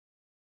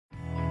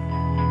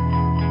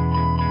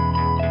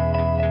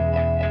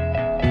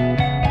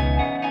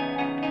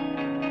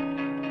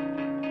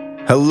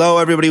Hello,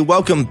 everybody.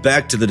 Welcome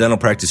back to the Dental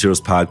Practice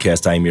Heroes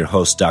podcast. I am your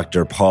host,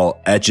 Dr.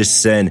 Paul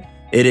Etchison.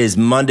 It is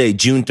Monday,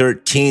 June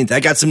 13th. I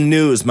got some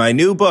news. My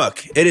new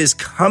book, it is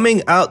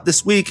coming out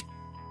this week.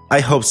 I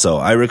hope so.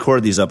 I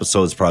record these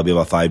episodes probably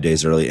about 5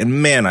 days early,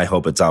 and man, I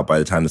hope it's out by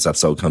the time this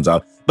episode comes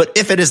out. But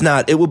if it is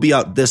not, it will be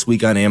out this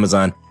week on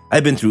Amazon.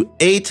 I've been through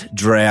 8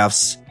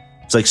 drafts.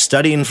 It's like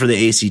studying for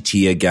the ACT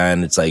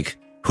again. It's like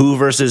who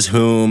versus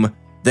whom,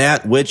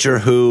 that, which, or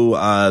who.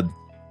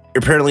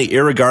 Apparently,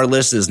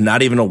 irregardless is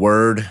not even a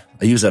word.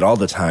 I use that all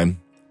the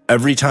time.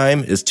 Every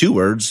time is 2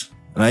 words,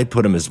 and I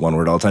put them as 1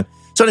 word all the time.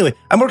 So anyway,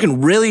 I'm working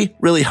really,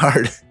 really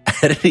hard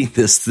editing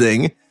this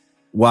thing.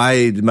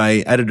 Why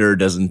my editor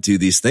doesn't do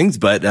these things,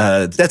 but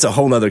that's a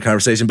whole nother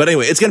conversation. But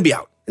anyway, it's going to be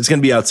out. It's going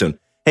to be out soon.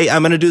 Hey,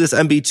 I'm going to do this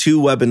MB2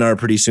 webinar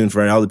pretty soon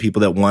for all the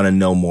people that want to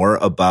know more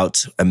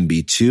about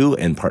MB2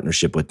 and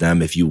partnership with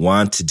them. If you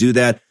want to do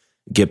that,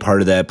 get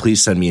part of that,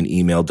 please send me an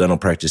email,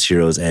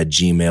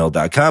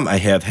 dentalpracticeheroes@gmail.com. I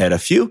have had a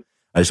few.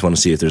 I just want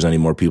to see if there's any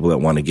more people that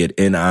want to get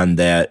in on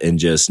that, and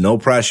just no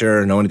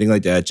pressure, no anything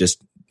like that.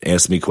 Just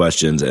ask me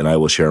questions and I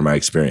will share my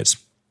experience.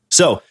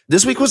 So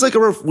this week was like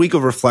a week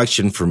of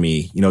reflection for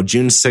me. You know,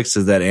 June 6th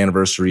is that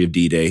anniversary of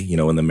D-Day, you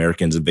know, when the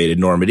Americans invaded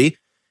Normandy.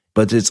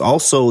 But it's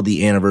also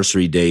the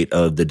anniversary date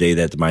of the day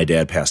that my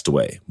dad passed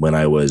away when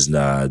I was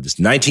just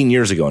 19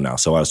 years ago now.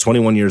 So I was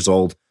 21 years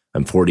old.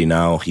 I'm 40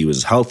 now. He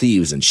was healthy. He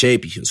was in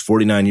shape. He was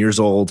 49 years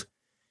old.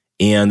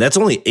 And that's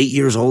only 8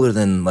 years older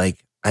than like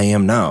I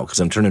am now,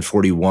 because I'm turning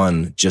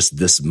 41 just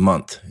this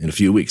month in a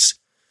few weeks.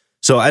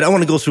 So I don't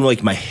want to go through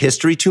like my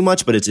history too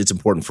much, but it's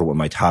important for what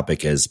my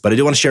topic is. But I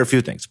do want to share a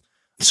few things.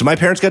 So my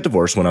parents got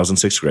divorced when I was in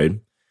 6th grade.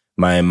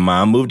 My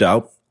mom moved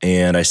out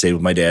and I stayed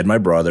with my dad and my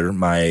brother.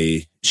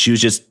 She was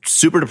just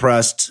super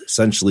depressed.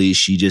 Essentially,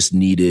 she just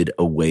needed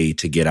a way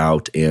to get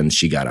out, and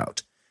she got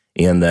out.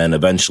 And then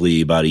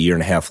eventually, about a year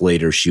and a half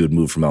later, she would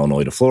move from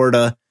Illinois to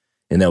Florida.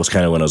 And that was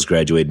kind of when I was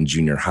graduating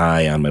junior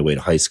high on my way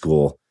to high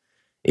school.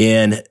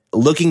 And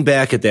looking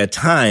back at that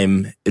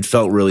time, it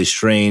felt really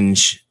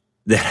strange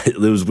that it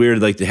was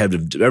weird, like to have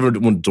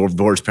everyone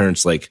divorced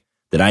parents like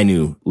that I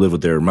knew lived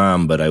with their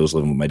mom, but I was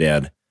living with my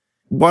dad.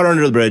 Water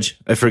under the bridge.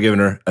 I've forgiven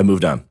her. I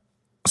moved on.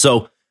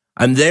 So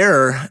I'm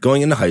there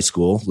going into high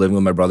school, living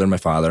with my brother and my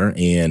father.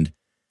 And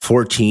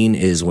 14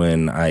 is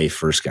when I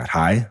first got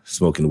high,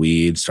 smoking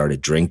weed, started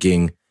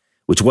drinking,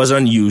 which was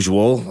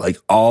unusual. Like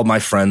all my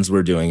friends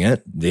were doing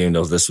it. They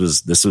know this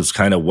was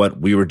kind of what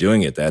we were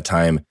doing at that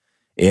time.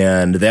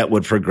 And that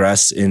would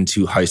progress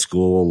into high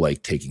school,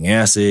 like taking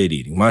acid,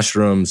 eating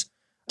mushrooms,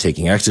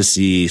 taking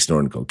ecstasy,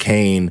 snorting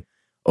cocaine,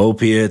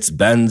 opiates,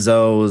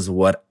 benzos,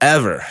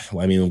 whatever.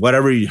 I mean,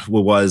 whatever it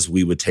was,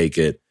 we would take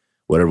it,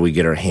 whatever we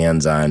get our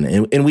hands on.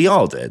 And we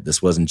all did. This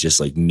wasn't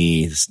just like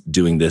me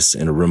doing this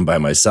in a room by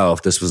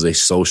myself. This was a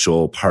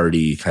social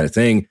party kind of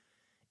thing.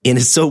 And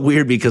it's so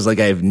weird because like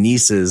I have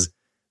nieces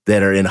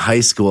that are in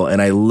high school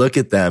and I look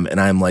at them and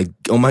I'm like,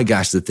 oh my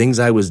gosh, the things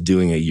I was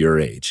doing at your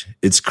age.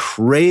 It's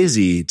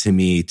crazy to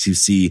me to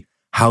see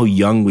how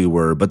young we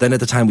were. But then at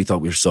the time we thought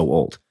we were so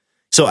old.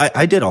 So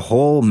I did a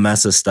whole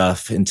mess of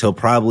stuff until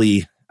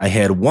probably I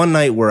had one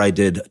night where I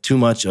did too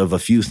much of a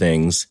few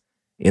things.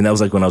 And that was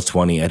like when I was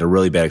 20. I had a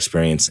really bad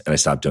experience and I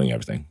stopped doing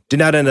everything. Did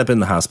not end up in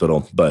the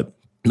hospital, but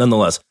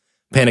nonetheless,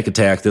 panic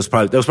attack. That was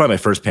probably my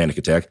first panic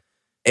attack.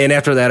 And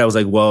after that, I was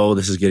like, whoa,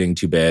 this is getting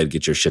too bad.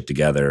 Get your shit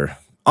together.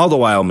 All the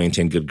while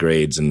maintain good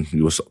grades and he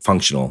was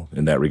functional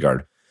in that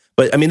regard.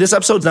 But I mean, this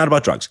episode's not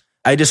about drugs.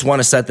 I just want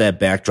to set that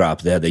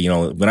backdrop that, you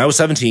know, when I was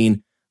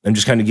 17, I'm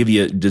just kind of give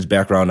you this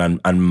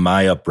background on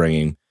my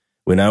upbringing.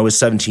 When I was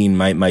 17,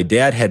 my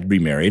dad had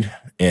remarried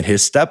and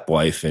his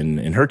stepwife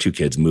and her 2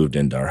 kids moved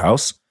into our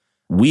house.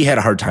 We had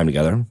a hard time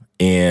together,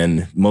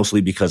 and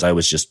mostly because I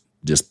was just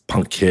this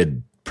punk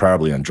kid,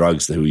 probably on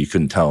drugs who you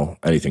couldn't tell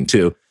anything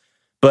to.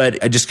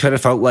 But I just kind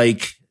of felt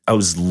like I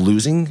was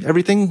losing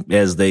everything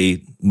as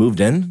they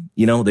moved in.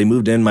 You know, they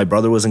moved in. My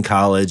brother was in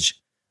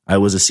college. I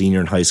was a senior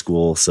in high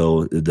school.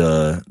 So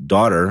the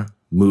daughter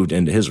moved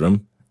into his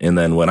room. And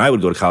then when I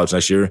would go to college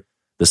next year,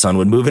 the son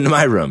would move into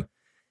my room.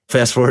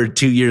 Fast forward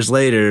 2 years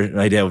later,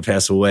 my dad would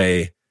pass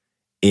away.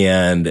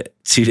 And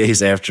 2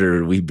 days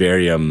after we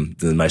bury him,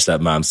 then my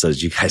stepmom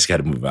says, you guys got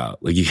to move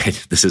out. Like,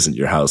 this isn't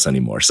your house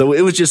anymore. So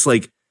it was just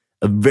like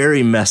a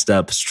very messed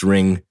up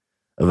string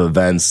of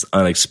events,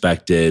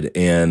 unexpected,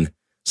 and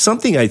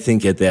something I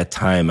think at that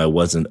time I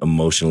wasn't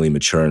emotionally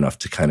mature enough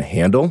to kind of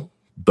handle,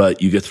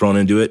 but you get thrown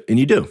into it and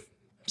you do.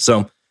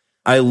 So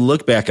I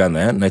look back on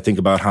that and I think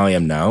about how I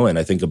am now, and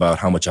I think about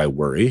how much I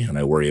worry, and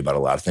I worry about a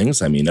lot of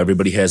things. I mean,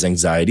 everybody has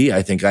anxiety.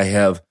 I think I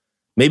have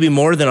maybe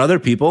more than other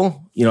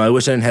people. You know, I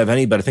wish I didn't have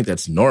any, but I think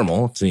that's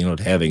normal to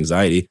have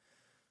anxiety.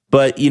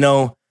 But,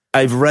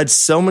 I've read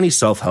so many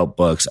self-help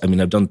books. I mean,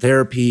 I've done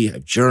therapy,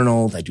 I've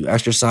journaled, I do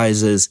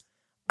exercises.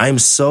 I'm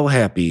so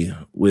happy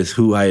with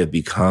who I have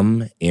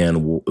become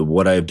and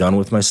what I've done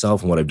with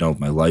myself and what I've done with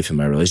my life and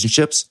my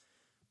relationships.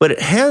 But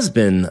it has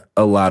been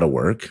a lot of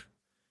work.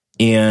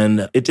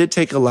 And it did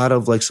take a lot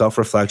of like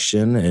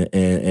self-reflection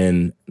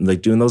and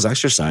like doing those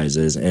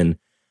exercises. And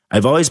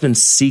I've always been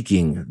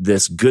seeking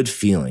this good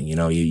feeling.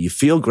 You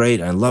feel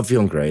great. I love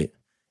feeling great.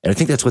 And I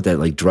think that's what that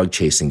like drug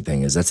chasing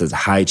thing is. That's a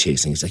high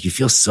chasing. It's like you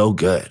feel so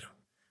good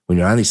when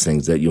you're on these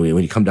things that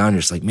when you come down,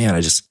 you're just like, man,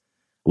 I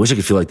wish I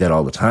could feel like that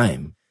all the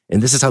time.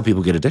 And this is how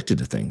people get addicted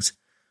to things.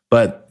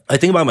 But I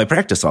think about my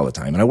practice all the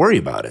time and I worry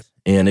about it.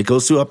 And it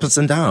goes through ups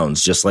and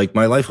downs, just like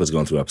my life was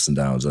going through ups and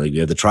downs. Like we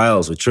have the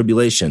trials with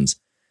tribulations.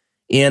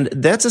 And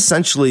that's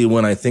essentially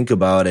when I think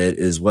about it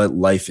is what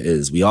life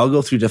is. We all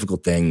go through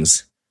difficult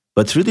things,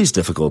 but through these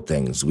difficult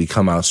things, we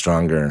come out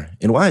stronger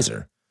and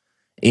wiser.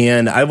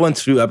 And I went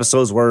through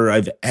episodes where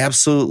I've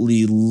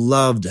absolutely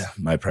loved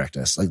my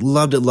practice, like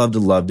loved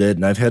it.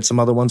 And I've had some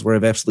other ones where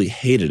I've absolutely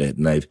hated it.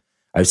 And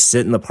I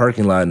sit in the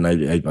parking lot and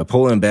I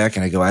pull in back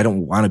and I go, I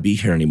don't want to be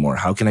here anymore.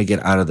 How can I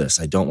get out of this?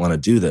 I don't want to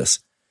do this.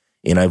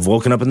 And I've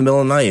woken up in the middle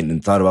of the night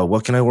and thought about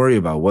what can I worry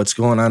about? What's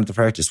going on at the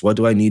practice? What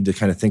do I need to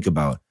kind of think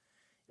about?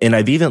 And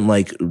I've even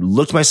like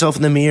looked myself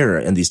in the mirror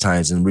in these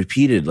times and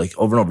repeated like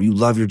over and over, you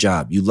love your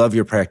job. You love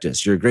your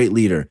practice. You're a great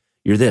leader.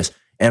 You're this.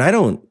 And I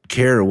don't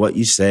care what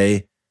you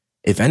say.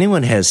 If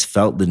anyone has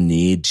felt the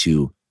need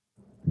to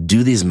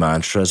do these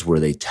mantras where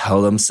they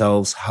tell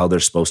themselves how they're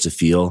supposed to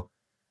feel,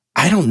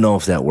 I don't know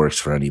if that works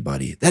for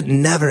anybody. That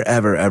never,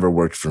 ever, ever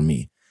worked for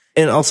me.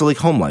 And also like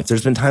home life.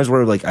 There's been times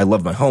where like I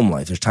love my home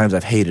life. There's times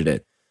I've hated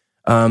it.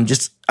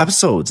 Just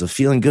episodes of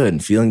feeling good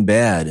and feeling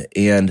bad.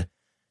 And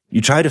you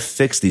try to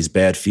fix these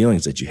bad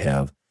feelings that you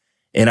have.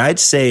 And I'd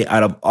say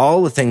out of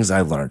all the things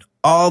I've learned,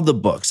 all the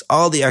books,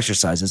 all the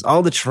exercises,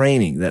 all the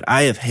training that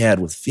I have had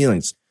with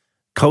feelings,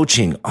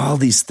 coaching, all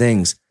these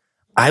things,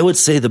 I would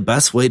say the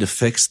best way to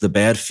fix the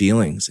bad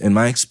feelings in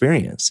my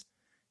experience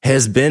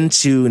has been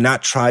to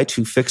not try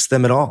to fix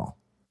them at all.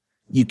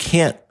 You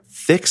can't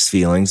fix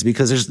feelings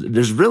because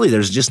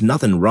there's just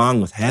nothing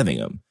wrong with having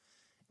them.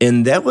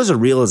 And that was a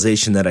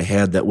realization that I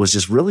had that was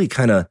just really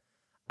kind of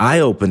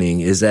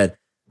eye-opening, is that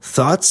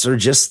thoughts are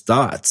just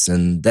thoughts,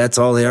 and that's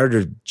all they are.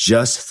 They're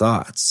just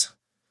thoughts.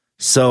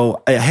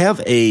 So I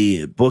have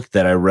a book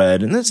that I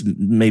read, and this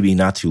maybe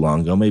not too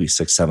long ago, maybe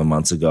 6-7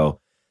 months ago.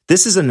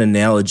 This is an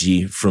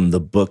analogy from the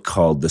book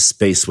called The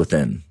Space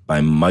Within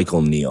by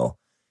Michael Neal.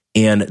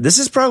 And this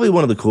is probably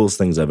one of the coolest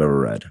things I've ever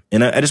read.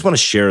 And I just want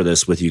to share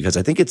this with you because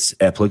I think it's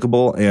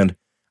applicable. And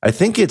I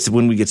think it's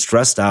when we get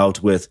stressed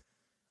out with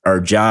our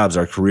jobs,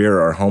 our career,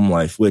 our home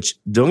life, which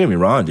don't get me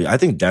wrong, dude, I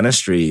think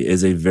dentistry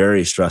is a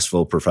very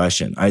stressful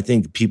profession. I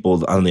think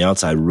people on the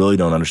outside really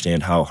don't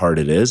understand how hard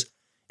it is.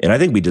 And I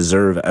think we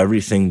deserve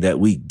everything that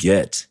we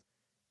get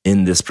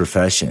in this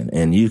profession.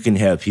 And you can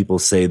have people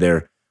say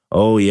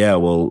oh yeah,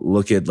 well,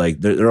 look at like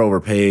they're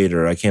overpaid,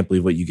 or I can't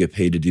believe what you get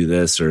paid to do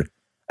this, or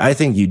I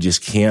think you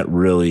just can't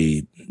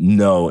really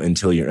know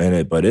until you're in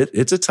it, but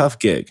it's a tough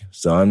gig.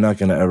 So I'm not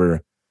going to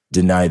ever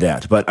deny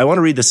that. But I want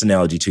to read this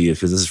analogy to you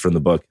because this is from the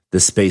book, The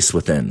Space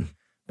Within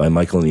by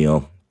Michael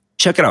Neal.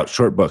 Check it out.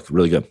 Short book.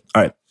 Really good.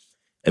 All right.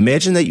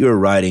 Imagine that you are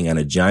riding on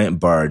a giant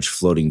barge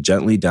floating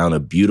gently down a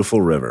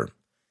beautiful river.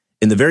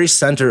 In the very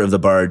center of the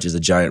barge is a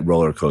giant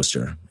roller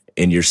coaster,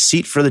 and your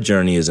seat for the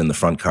journey is in the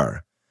front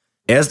car.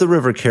 As the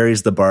river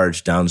carries the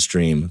barge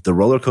downstream, the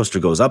roller coaster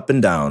goes up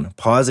and down,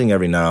 pausing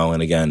every now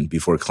and again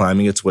before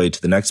climbing its way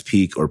to the next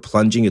peak or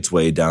plunging its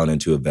way down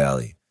into a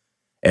valley.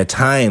 At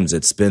times,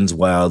 it spins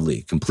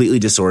wildly, completely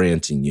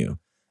disorienting you.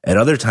 At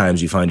other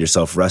times, you find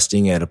yourself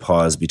resting at a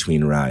pause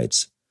between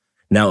rides.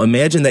 Now,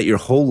 imagine that your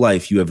whole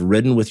life you have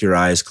ridden with your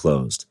eyes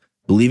closed,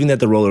 believing that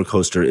the roller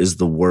coaster is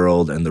the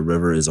world and the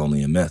river is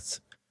only a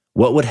myth.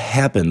 What would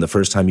happen the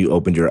first time you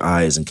opened your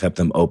eyes and kept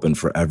them open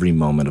for every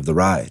moment of the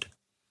ride?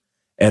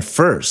 At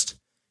first,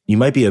 you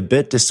might be a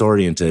bit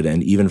disoriented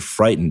and even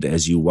frightened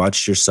as you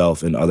watched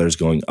yourself and others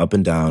going up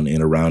and down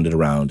and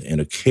around in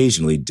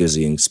occasionally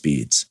dizzying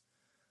speeds.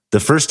 The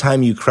first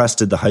time you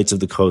crested the heights of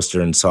the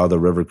coaster and saw the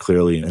river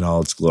clearly in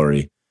all its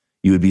glory,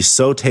 you would be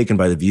so taken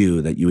by the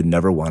view that you would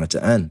never want it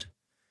to end.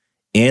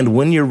 And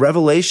when your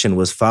revelation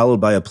was followed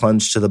by a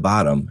plunge to the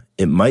bottom,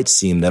 it might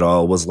seem that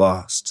all was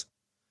lost.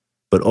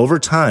 But over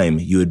time,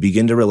 you would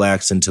begin to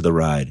relax into the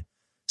ride,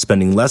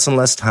 spending less and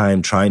less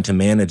time trying to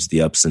manage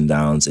the ups and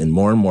downs and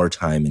more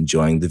time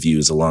enjoying the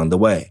views along the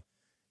way.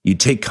 You'd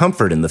take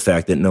comfort in the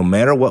fact that no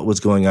matter what was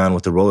going on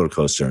with the roller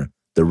coaster,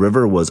 the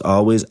river was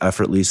always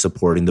effortlessly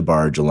supporting the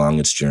barge along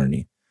its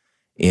journey.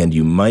 And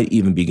you might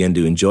even begin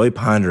to enjoy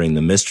pondering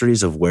the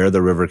mysteries of where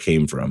the river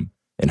came from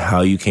and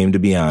how you came to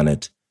be on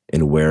it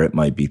and where it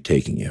might be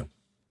taking you.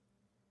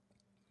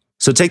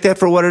 So take that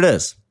for what it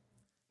is.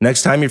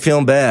 Next time you're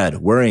feeling bad,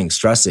 worrying,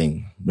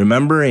 stressing,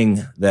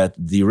 remembering that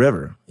the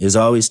river is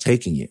always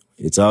taking you.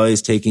 It's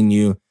always taking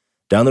you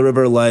down the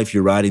river of life.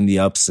 You're riding the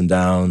ups and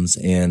downs,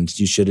 and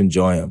you should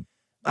enjoy them.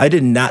 I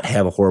did not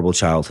have a horrible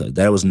childhood.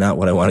 That was not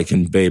what I want to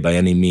convey by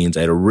any means.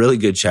 I had a really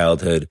good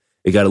childhood.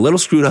 It got a little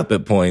screwed up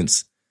at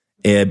points,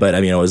 but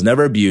I was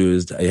never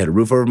abused. I had a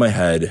roof over my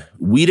head.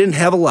 We didn't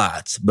have a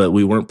lot, but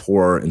we weren't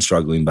poor and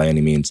struggling by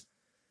any means.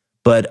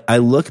 But I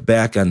look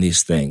back on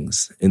these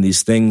things and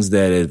these things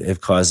that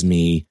have caused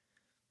me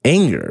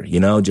anger,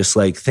 just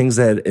like things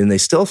and they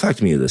still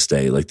affect me to this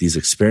day, like these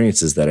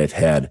experiences that I've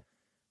had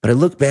But I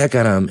look back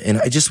on them and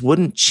I just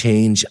wouldn't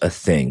change a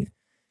thing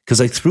because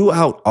I threw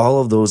out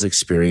all of those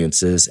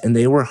experiences and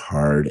they were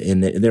hard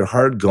and they're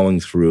hard going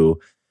through.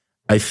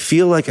 I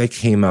feel like I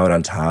came out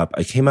on top.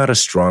 I came out a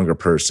stronger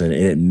person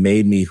and it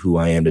made me who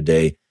I am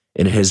today.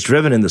 And it has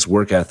driven in this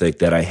work ethic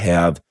that I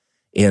have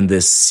and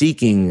this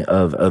seeking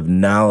of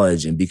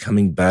knowledge and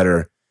becoming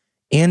better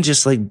and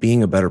just like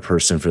being a better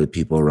person for the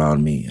people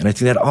around me. And I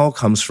think that all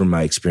comes from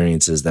my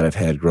experiences that I've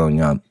had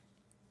growing up.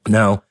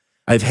 Now,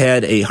 I've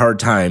had a hard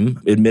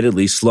time,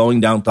 admittedly, slowing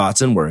down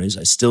thoughts and worries.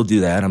 I still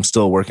do that. I'm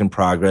still a work in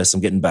progress.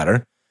 I'm getting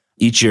better.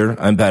 Each year,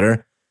 I'm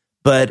better.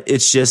 But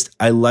it's just,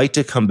 I like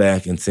to come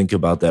back and think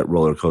about that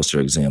roller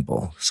coaster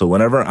example. So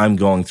whenever I'm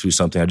going through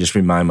something, I just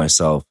remind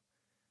myself,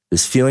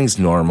 this feeling's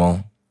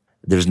normal.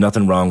 There's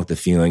nothing wrong with the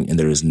feeling, and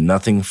there is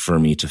nothing for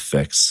me to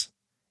fix.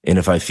 And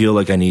if I feel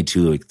like I need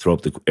to, like, throw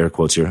up the air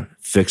quotes here,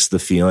 fix the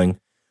feeling,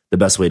 the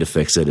best way to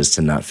fix it is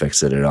to not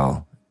fix it at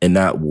all and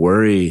not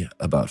worry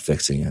about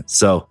fixing it.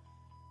 So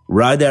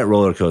ride that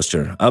roller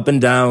coaster up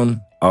and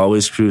down,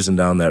 always cruising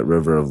down that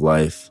river of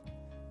life.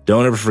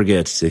 Don't ever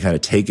forget to kind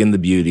of take in the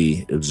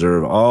beauty,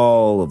 observe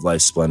all of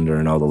life's splendor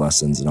and all the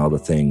lessons and all the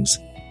things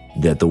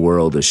that the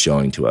world is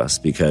showing to us,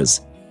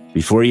 because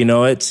before you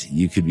know it,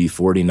 you could be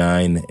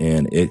 49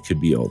 and it could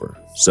be over.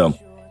 So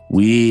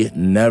we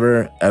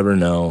never, ever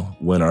know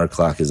when our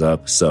clock is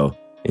up. So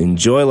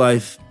enjoy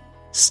life,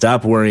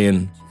 stop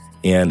worrying,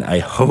 and I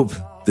hope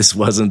this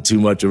wasn't too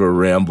much of a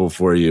ramble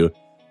for you.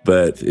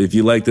 But if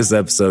you like this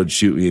episode,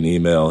 shoot me an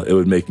email. It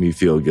would make me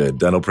feel good.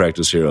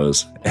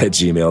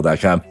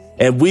 dentalpracticeheroes@gmail.com.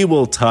 And we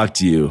will talk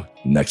to you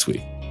next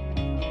week.